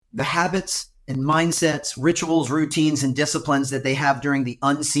the habits and mindsets, rituals, routines, and disciplines that they have during the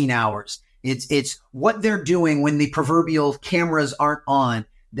unseen hours. It's what they're doing when the proverbial cameras aren't on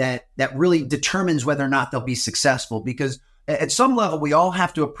that really determines whether or not they'll be successful. Because at some level, we all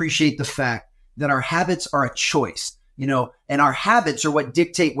have to appreciate the fact that our habits are a choice, and our habits are what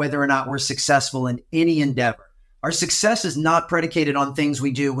dictate whether or not we're successful in any endeavor. Our success is not predicated on things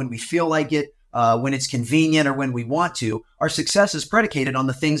we do when we feel like it, when it's convenient, or when we want to. Our success is predicated on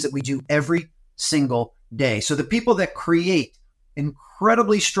the things that we do every single day. So the people that create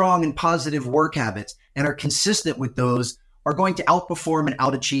incredibly strong and positive work habits and are consistent with those are going to outperform and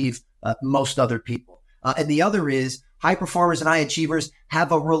outachieve most other people. And the other is high performers and high achievers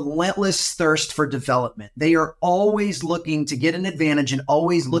have a relentless thirst for development. They are always looking to get an advantage and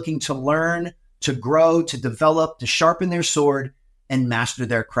always looking to learn, to grow, to develop, to sharpen their sword and master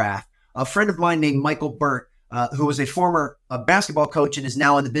their craft. A friend of mine named Michael Burt, who was a former basketball coach and is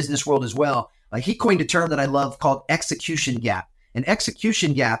now in the business world as well, he coined a term that I love called execution gap. An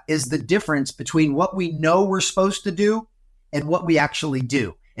execution gap is the difference between what we know we're supposed to do and what we actually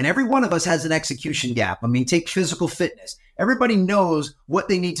do. And every one of us has an execution gap. I mean, take physical fitness. Everybody knows what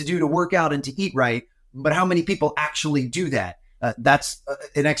they need to do to work out and to eat right, but how many people actually do that? That's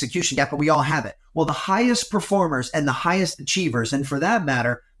an execution gap, but we all have it. Well, the highest performers and the highest achievers, and for that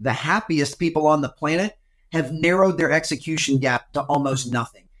matter, the happiest people on the planet, have narrowed their execution gap to almost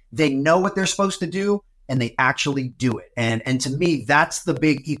nothing. They know what they're supposed to do, and they actually do it. And to me, that's the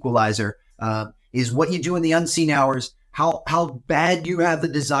big equalizer, is what you do in the unseen hours, how bad you have the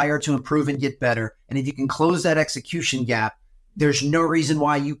desire to improve and get better. And if you can close that execution gap, there's no reason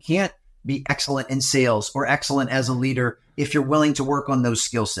why you can't be excellent in sales or excellent as a leader if you're willing to work on those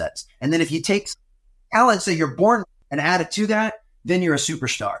skill sets. And then if you take talents that you're born and add it to that, then you're a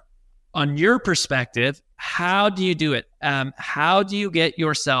superstar. On your perspective, how do you do it? How do you get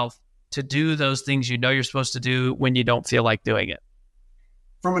yourself to do those things you know you're supposed to do when you don't feel like doing it?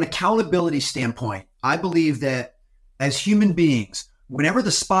 From an accountability standpoint, I believe that as human beings, whenever the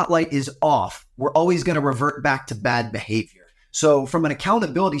spotlight is off, we're always going to revert back to bad behavior. So from an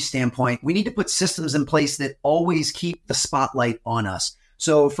accountability standpoint, we need to put systems in place that always keep the spotlight on us.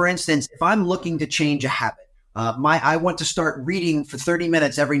 So for instance, if I'm looking to change a habit, I want to start reading for 30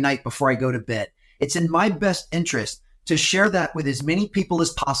 minutes every night before I go to bed. It's in my best interest to share that with as many people as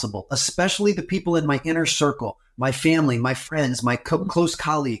possible, especially the people in my inner circle, my family, my friends, my close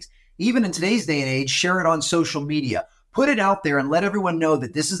colleagues. Even in today's day and age, share it on social media. Put it out there and let everyone know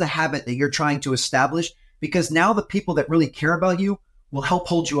that this is a habit that you're trying to establish, because now the people that really care about you will help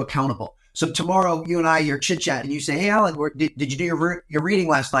hold you accountable. So tomorrow, you and I, you're chit-chatting, and you say, hey, Alan, did you do your reading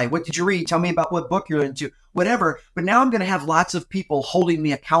last night? What did you read? Tell me about what book you're into, whatever. But now I'm going to have lots of people holding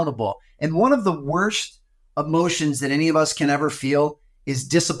me accountable. And one of the worst emotions that any of us can ever feel is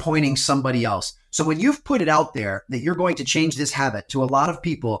disappointing somebody else. So when you've put it out there that you're going to change this habit to a lot of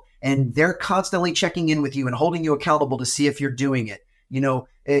people, and they're constantly checking in with you and holding you accountable to see if you're doing it,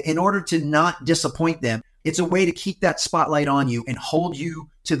 in order to not disappoint them, it's a way to keep that spotlight on you and hold you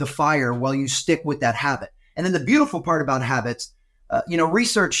to the fire while you stick with that habit. And then the beautiful part about habits,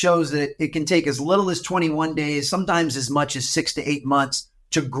 research shows that it can take as little as 21 days, sometimes as much as 6 to 8 months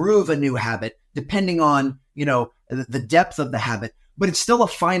to groove a new habit, depending on, the depth of the habit, but it's still a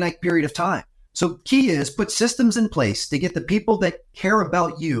finite period of time. So key is put systems in place to get the people that care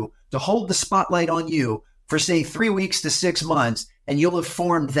about you to hold the spotlight on you for say 3 weeks to 6 months, and you'll have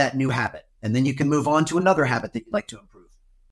formed that new habit. And then you can move on to another habit that you'd like to improve.